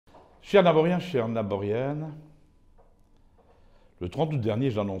Chers Naboriens, chères Naboriennes, le 30 août dernier,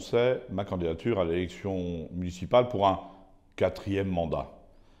 j'annonçais ma candidature à l'élection municipale pour un quatrième mandat.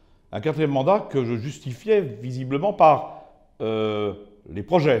 Un quatrième mandat que je justifiais visiblement par les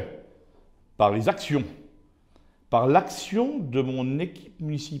projets, par les actions, par l'action de mon équipe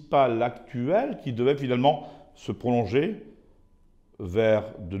municipale actuelle qui devait finalement se prolonger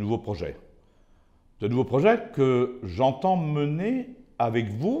vers de nouveaux projets. De nouveaux projets que j'entends mener avec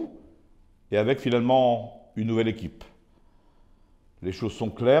vous et avec finalement une nouvelle équipe. Les choses sont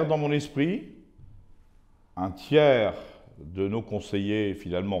claires dans mon esprit. Un tiers de nos conseillers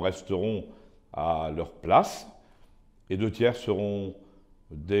finalement resteront à leur place et 2 tiers seront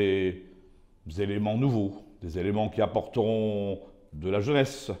des éléments nouveaux, des éléments qui apporteront de la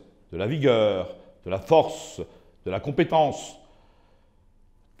jeunesse, de la vigueur, de la force, de la compétence.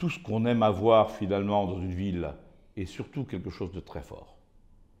 Tout ce qu'on aime avoir finalement dans une ville et surtout quelque chose de très fort.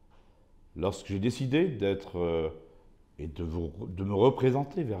 Lorsque j'ai décidé d'être et de me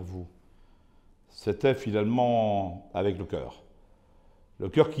représenter vers vous, c'était finalement avec le cœur. Le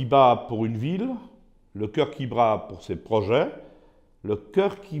cœur qui bat pour une ville, le cœur qui bat pour ses projets, le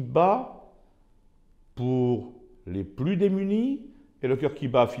cœur qui bat pour les plus démunis et le cœur qui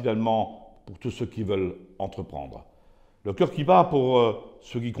bat finalement pour tous ceux qui veulent entreprendre. Le cœur qui bat pour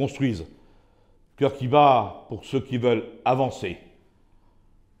ceux qui construisent, le cœur qui bat pour ceux qui veulent avancer.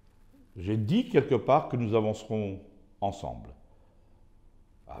 J'ai dit quelque part que nous avancerons ensemble,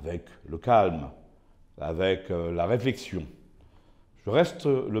 avec le calme, avec la réflexion. Je reste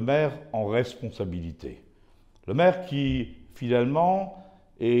le maire en responsabilité. Le maire qui, finalement,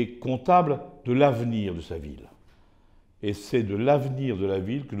 est comptable de l'avenir de sa ville. Et c'est de l'avenir de la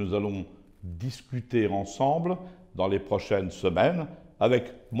ville que nous allons discuter ensemble dans les prochaines semaines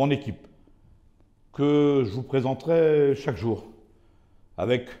avec mon équipe, que je vous présenterai chaque jour,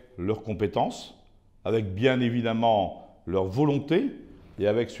 avec leurs compétences, avec bien évidemment leur volonté et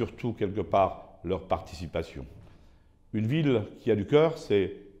avec surtout quelque part leur participation. Une ville qui a du cœur,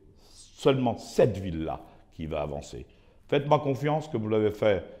 c'est seulement cette ville-là qui va avancer. Faites-moi confiance que vous l'avez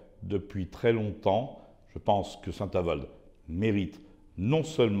fait depuis très longtemps. Je pense que Saint-Avold mérite non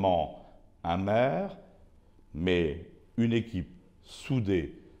seulement un maire, mais une équipe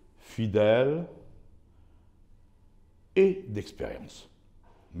soudée, fidèle et d'expérience.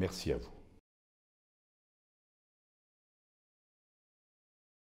 Merci à vous.